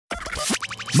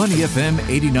Money FM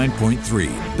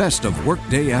 89.3, best of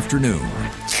workday afternoon.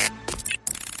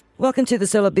 Welcome to the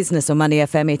Solar Business on Money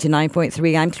FM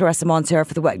 89.3. I'm Clarissa Montero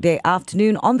for the Workday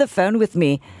Afternoon. On the phone with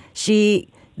me, Shi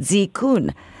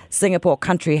Zikun, Singapore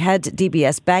Country Head,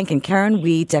 DBS Bank, and Karen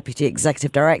Wee, Deputy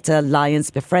Executive Director, Lions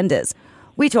Befrienders.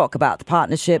 We talk about the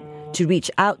partnership to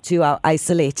reach out to our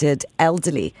isolated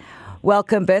elderly.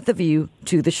 Welcome, both of you,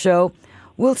 to the show.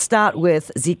 We'll start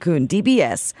with Zikun.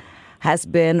 DBS has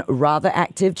been rather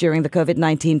active during the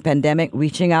COVID-19 pandemic,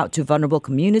 reaching out to vulnerable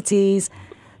communities,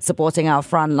 supporting our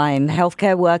frontline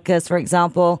healthcare workers, for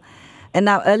example. And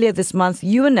now earlier this month,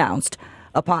 you announced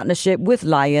a partnership with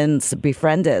Lions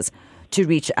Befrienders to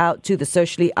reach out to the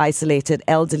socially isolated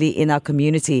elderly in our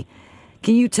community.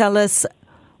 Can you tell us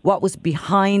what was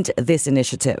behind this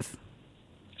initiative?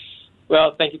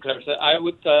 Well, thank you, Clarissa. I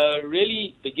would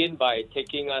really begin by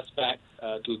taking us back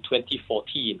to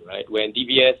 2014, right, when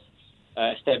DBS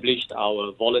established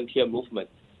our volunteer movement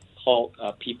called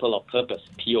People of Purpose,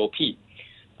 POP,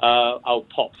 our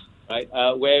POP, right,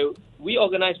 where we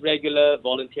organize regular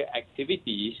volunteer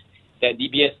activities that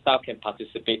DBS staff can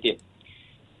participate in.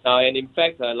 And in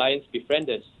fact, Lions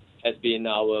Befrienders has been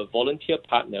our volunteer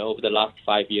partner over the last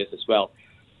 5 years as well,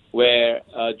 where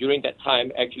during that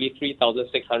time, actually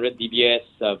 3,600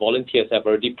 DBS volunteers have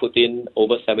already put in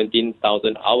over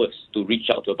 17,000 hours to reach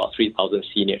out to about 3,000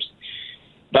 seniors.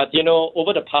 But,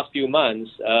 over the past few months,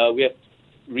 we have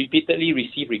repeatedly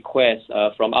received requests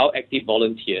from our active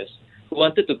volunteers who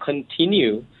wanted to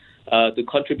continue to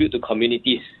contribute to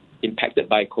communities impacted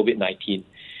by COVID-19.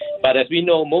 But as we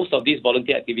know, most of these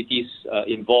volunteer activities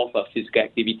involve physical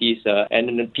activities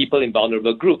and people in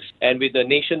vulnerable groups. And with the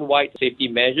nationwide safety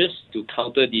measures to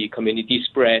counter the community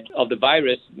spread of the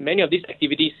virus, many of these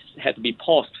activities had to be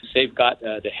paused to safeguard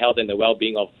the health and the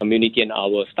well-being of community and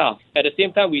our staff. At the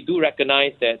same time, we do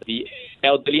recognize that the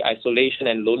elderly isolation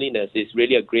and loneliness is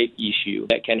really a grave issue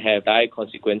that can have dire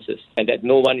consequences and that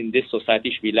no one in this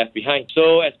society should be left behind.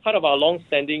 So as part of our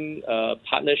long-standing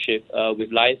partnership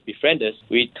with Lions Befrienders,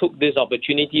 we took this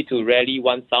opportunity to rally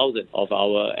 1,000 of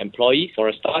our employees for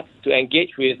a start to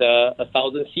engage with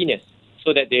 1,000 seniors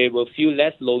so that they will feel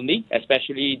less lonely,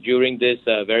 especially during this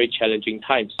very challenging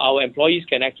times. Our employees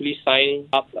can actually sign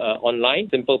up online,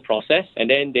 simple process, and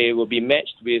then they will be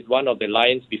matched with one of the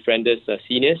Lions Befrienders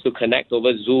seniors to connect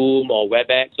over Zoom or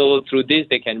WebEx. So through this,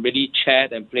 they can really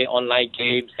chat and play online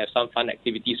games, have some fun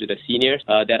activities with the seniors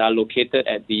that are located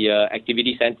at the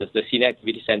activity centers, the senior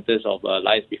activity centers of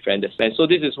Lions Befrienders. And so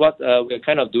this is what we're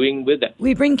kind of doing with them.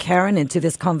 We bring Karen into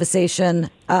this conversation.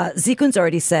 Zikun's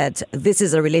already said this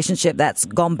is a relationship that's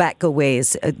gone back a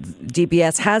ways.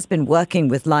 DBS has been working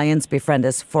with Lions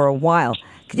Befrienders for a while.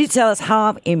 Could you tell us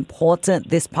how important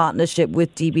this partnership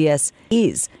with DBS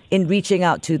is in reaching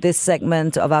out to this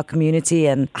segment of our community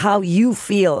and how you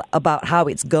feel about how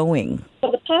it's going?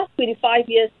 For the past 25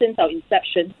 years since our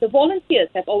inception, the volunteers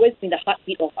have always been the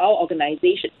heartbeat of our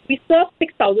organization. We serve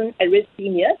 6,000 at-risk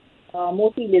seniors,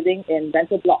 mostly living in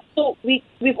rental blocks. So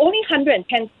with only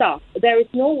 110 staff, there is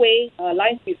no way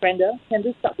Lions Befriender can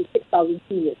reach out to 6,000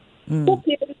 seniors. So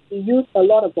clearly, we use a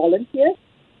lot of volunteers,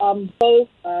 both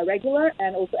regular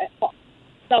and also ad hoc.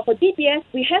 Now, for DBS,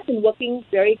 we have been working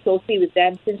very closely with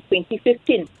them since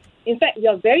 2015. In fact, we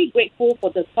are very grateful for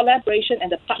the collaboration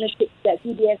and the partnership that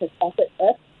DBS has offered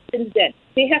us since then.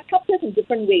 They have helped us in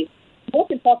different ways.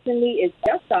 Most importantly is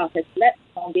their staff has led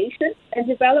foundation and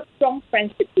developed strong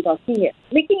friendships with our seniors,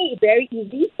 making it very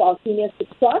easy for our seniors to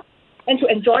trust and to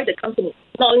enjoy the company.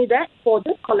 Not only that, for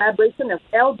this collaboration of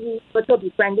LB Virtual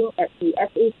Befriending at the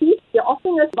SAC, they're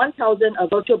offering us 1,000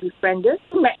 virtual befrienders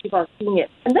to match with our seniors.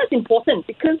 And that's important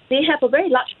because they have a very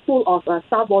large pool of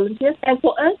staff volunteers. And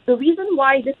for us, the reason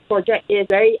why this project is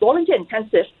very volunteer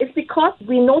intensive is because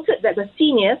we noted that the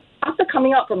seniors, after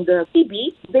coming out from the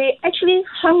TB, they actually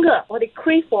hunger or they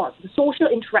crave for the social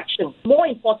interaction. More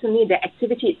importantly, the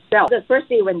activity itself. The first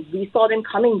day when we saw them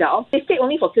coming down, they stayed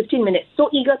only for 15 minutes, so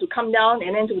eager to come down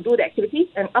and then to do the activities.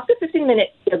 And after 15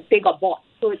 minutes, they got bored.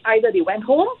 So either they went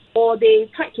home or they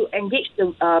tried to engage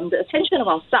the attention of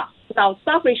our staff. Our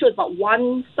staff ratio is about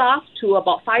 1 staff to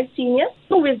about 5 seniors.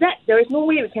 So with that, there is no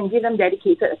way we can give them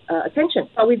dedicated attention.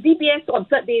 With DBS, on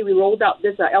third day, we rolled out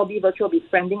this LB Virtual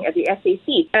Befriending at the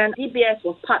SAC, and DBS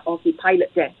was part of the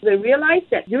pilot then. We realized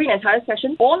that during the entire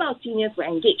session, all our seniors were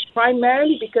engaged,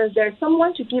 primarily because there's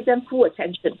someone to give them full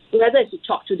attention, whether it's to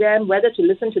talk to them, whether to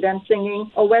listen to them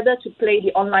singing, or whether to play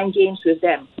the online games with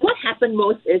them. What happened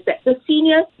most is that the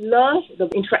seniors loved the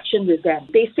interaction with them.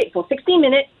 They stayed for 60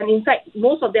 minutes, and in fact,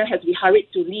 most of them had because we hurried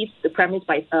to leave the premise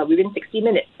by within 60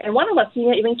 minutes. And one of our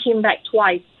seniors even came back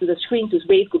twice to the screen to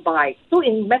wave goodbye. So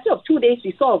in a matter of 2 days,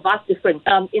 we saw a vast difference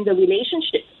in the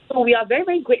relationship. So we are very,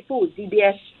 very grateful with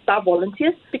DBS staff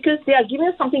volunteers because they are giving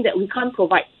us something that we can't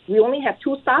provide. We only have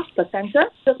 2 staff per center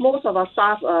because most of our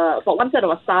staff, for one set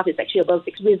of our staff is actually above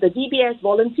 6. With the DBS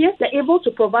volunteers, they're able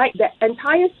to provide the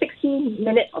entire 16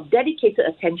 minutes of dedicated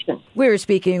attention. We're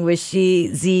speaking with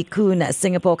Shi Zi Koon,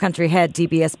 Singapore Country Head,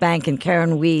 DBS Bank, and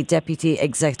Karen Wee, Deputy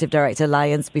Executive Director,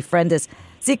 Alliance Befrienders.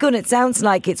 Zi Koon, it sounds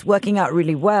like it's working out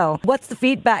really well. What's the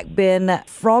feedback been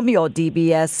from your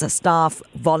DBS staff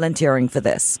volunteering for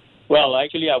this? Well,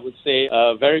 actually, I would say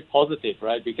very positive,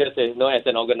 right? Because, as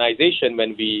an organization,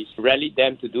 when we rallied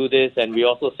them to do this, and we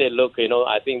also said, look,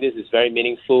 I think this is very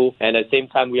meaningful. And at the same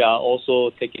time, we are also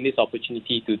taking this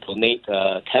opportunity to donate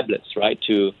tablets, right,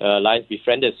 to Alliance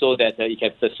Befrienders so that it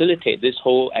can facilitate this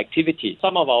whole activity.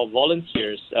 Some of our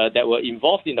volunteers that were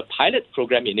involved in the pilot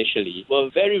program initially were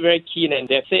very, very keen, and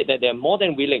they've said that they're more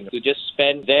than willing to just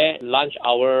spend their lunch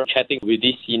hour chatting with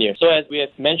these seniors. So as we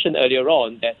have mentioned earlier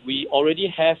on, that we already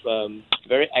have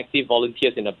very active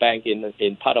volunteers in the bank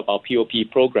in part of our POP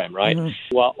program, right,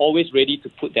 who are always ready to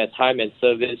put their time and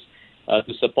service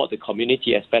to support the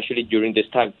community, especially during this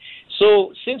time.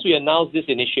 So since we announced this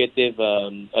initiative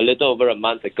a little over a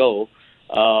month ago,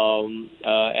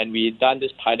 and we've done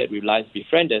this pilot with Alliance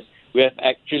Befrienders, we have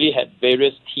actually had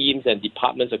various teams and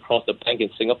departments across the bank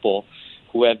in Singapore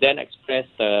who have then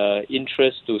expressed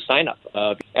interest to sign up.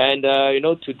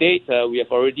 To date, we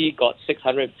have already got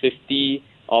 650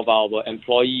 of our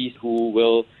employees who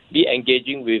will be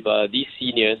engaging with these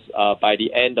seniors by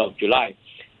the end of July.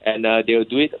 And they'll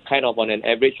do it kind of on an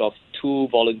average of 2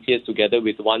 volunteers together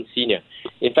with 1 senior.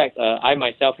 In fact, I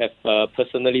myself have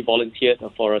personally volunteered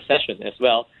for a session as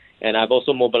well. And I've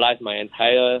also mobilized my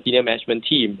entire senior management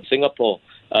team in Singapore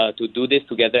to do this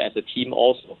together as a team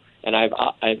also. And I've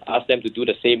asked them to do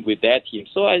the same with their team.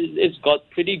 So it's got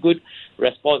pretty good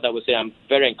response, I would say. I'm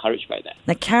very encouraged by that.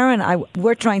 Now, Karen,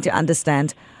 we're trying to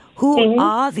understand who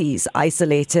are these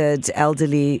isolated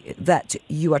elderly that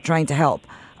you are trying to help?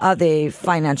 Are they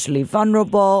financially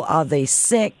vulnerable? Are they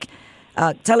sick?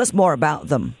 Tell us more about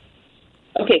them.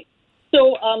 Okay.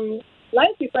 So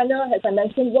Alliance Befriender, as I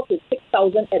mentioned, works with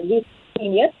 6,000 at-risk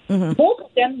seniors. Most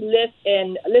of them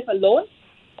live alone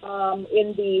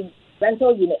in the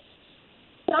rental units.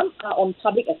 Some are on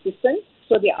public assistance,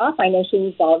 so they are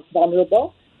financially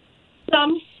vulnerable.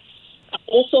 Some are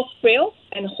also frail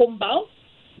and homebound.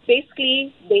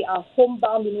 Basically, they are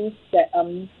homebound, meaning that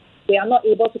they are not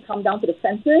able to come down to the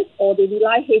centres or they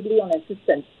rely heavily on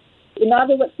assistance. In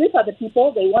other words, these are the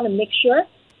people they want to make sure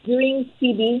during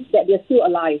CB that they're still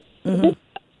alive. And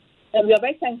we are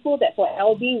very thankful that for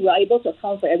LB, we are able to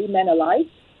account for every man alive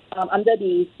under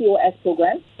the COS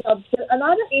program.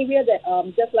 Another area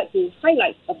that just like to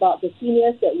highlight about the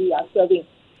seniors that we are serving,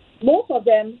 most of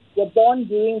them were born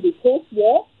during the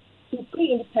post-war to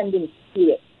pre-independence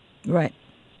period. Right.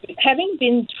 Having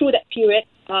been through that period,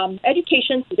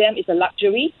 education to them is a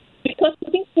luxury because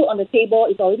putting food on the table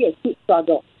is already a huge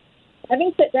struggle.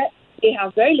 Having said that, they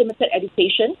have very limited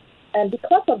education, and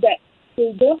because of that,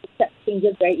 they don't accept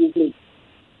changes very easily.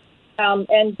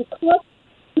 And because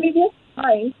previous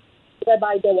times,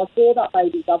 whereby there was rolled out by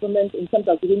the government in terms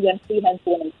of giving them free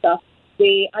handphone and stuff,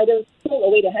 they either threw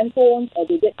away the handphones or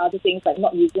they did other things like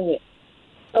not using it.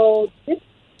 So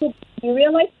we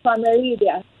realized primarily they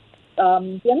are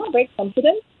not very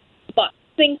confident, but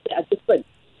things that are different.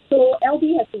 So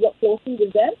LB has to work closely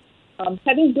with them,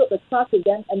 having built the trust with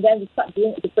them, and then we start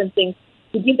doing different things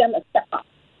to give them a step up.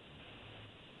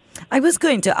 I was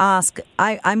going to ask,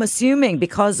 I'm assuming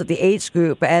because of the age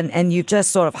group, and you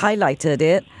just sort of highlighted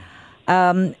it,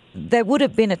 there would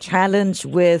have been a challenge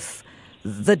with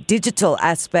the digital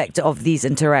aspect of these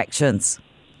interactions.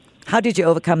 How did you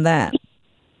overcome that?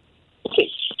 Okay.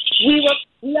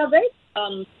 We are very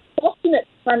fortunate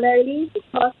primarily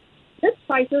because this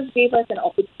crisis gave us an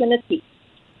opportunity.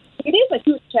 It is a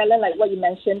huge challenge, like what you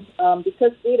mentioned,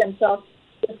 because they themselves,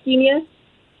 the seniors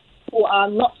who are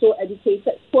not so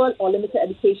educated, poor or limited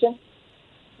education,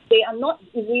 they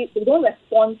don't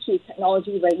respond to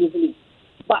technology very easily.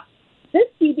 But this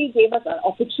CB gave us an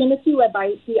opportunity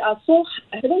whereby we are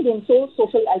having been so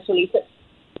socially isolated,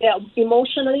 they are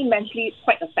emotionally, mentally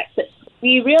quite affected.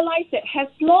 We realize that as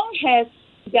long as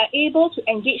they are able to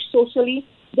engage socially,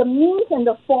 the means and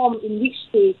the form in which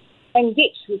they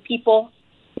engage with people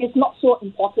is not so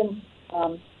important.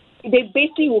 They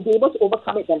basically will be able to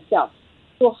overcome it themselves.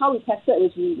 So how we tested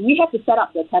is we have to set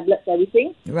up the tablets,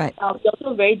 everything. Right. We're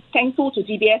also very thankful to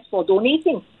DBS for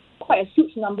donating quite a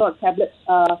huge number of tablets,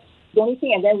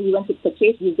 and then we went to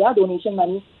purchase with their donation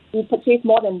money we purchased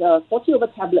more than 40 over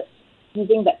tablets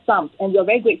using that sum, and we are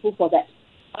very grateful for that.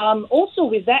 Also,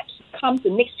 with that comes the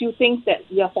next few things that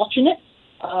we are fortunate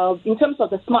in terms of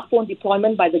the smartphone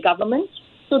deployment by the government.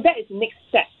 So that is the next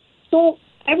step. So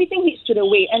everything leads to the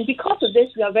way, and because of this,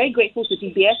 we are very grateful to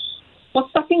DBS for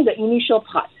starting the initial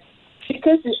part.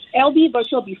 Because the LB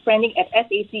Virtual Befriending at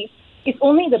SAC is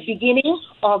only the beginning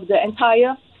of the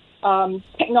entire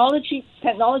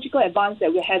technological advance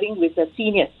that we're having with the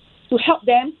seniors to help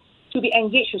them to be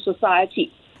engaged with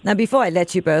society. Now, before I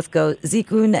let you both go, Zee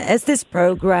Koon, as this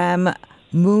program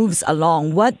moves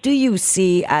along, what do you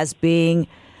see as being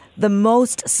the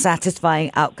most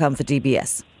satisfying outcome for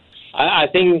DBS? I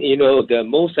think, the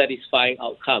most satisfying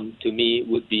outcome to me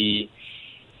would be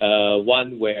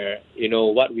one where,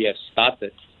 what we have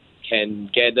started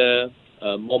can gather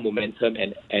more momentum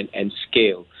and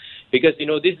scale. Because,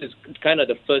 this is kind of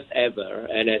the first ever,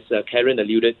 and as Karen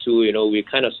alluded to, we're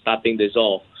kind of starting this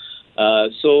off.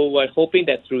 So we're hoping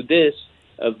that through this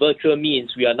virtual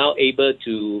means, we are now able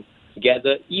to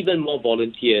gather even more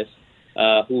volunteers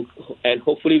and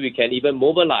hopefully we can even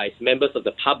mobilize members of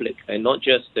the public and not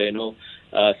just,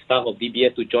 staff of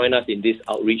DBS to join us in this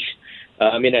outreach.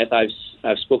 As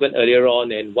I've spoken earlier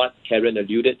on and what Karen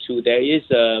alluded to, there is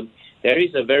a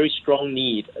very strong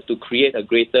need to create a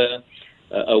greater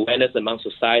awareness among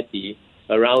society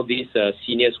around these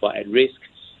seniors who are at risk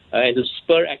and to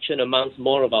spur action amongst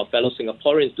more of our fellow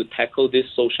Singaporeans to tackle this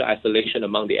social isolation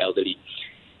among the elderly.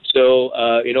 So,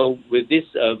 with this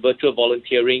virtual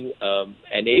volunteering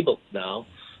enabled now,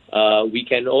 we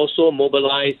can also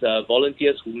mobilize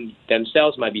volunteers who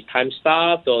themselves might be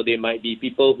time-starved, or they might be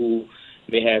people who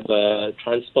may have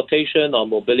transportation or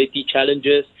mobility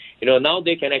challenges. Now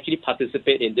they can actually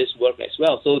participate in this work as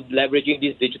well. So leveraging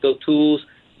these digital tools,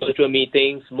 virtual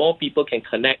meetings, more people can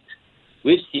connect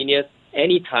with seniors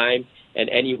anytime and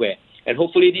anywhere. And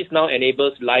hopefully this now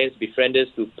enables Lions Befrienders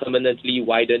to permanently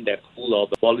widen their pool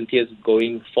of volunteers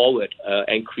going forward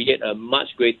and create a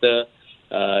much greater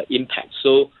impact.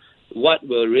 So what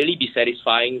will really be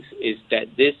satisfying is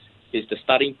that this is the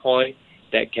starting point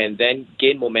that can then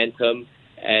gain momentum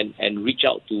and reach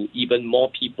out to even more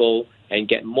people and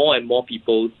get more and more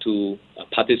people to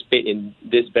participate in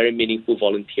this very meaningful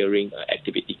volunteering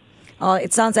activity.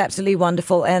 It sounds absolutely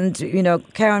wonderful. And,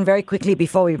 Karen, very quickly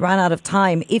before we run out of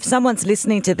time, if someone's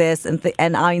listening to this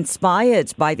and are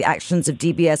inspired by the actions of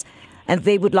DBS and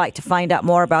they would like to find out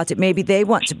more about it, maybe they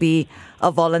want to be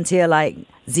a volunteer like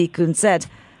Zee Koon said,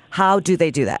 how do they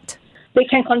do that? They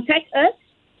can contact us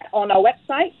on our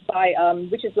website,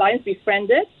 which is Lions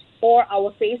Befriended, or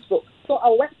our Facebook. So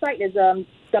our website is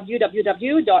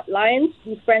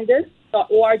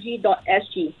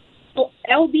www.lionsbefrienders.org.sg. So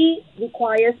LB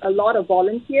requires a lot of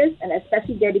volunteers and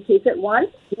especially dedicated ones,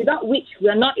 without which we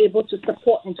are not able to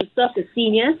support and to serve the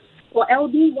seniors. For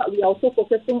LB, what we are also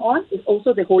focusing on is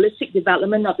also the holistic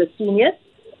development of the seniors.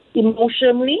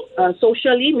 Emotionally,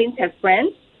 socially means have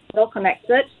friends, well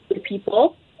connected with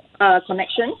people,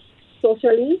 connections,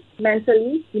 socially,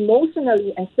 mentally,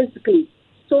 emotionally, and physically.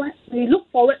 So we look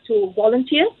forward to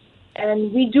volunteers,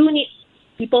 and we do need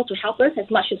people to help us as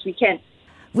much as we can.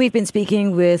 We've been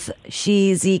speaking with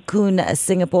Zee Koon,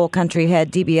 Singapore Country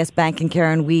Head, DBS Bank, and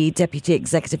Karen Wee, Deputy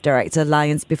Executive Director,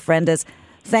 Lions Befrienders.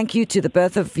 Thank you to the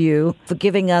both of you for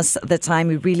giving us the time.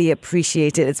 We really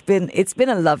appreciate it. It's been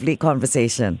a lovely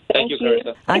conversation. Thank you,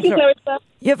 Clarissa. Thank you, Clarissa.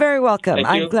 You're very welcome. Thank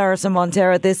you. I'm Clarissa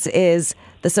Montero. This is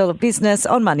The Soul of Business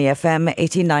on Money FM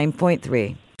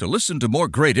 89.3. To listen to more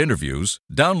great interviews,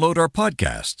 download our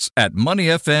podcasts at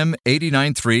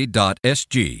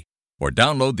moneyfm893.sg or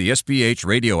download the SPH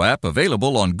radio app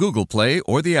available on Google Play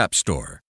or the App Store.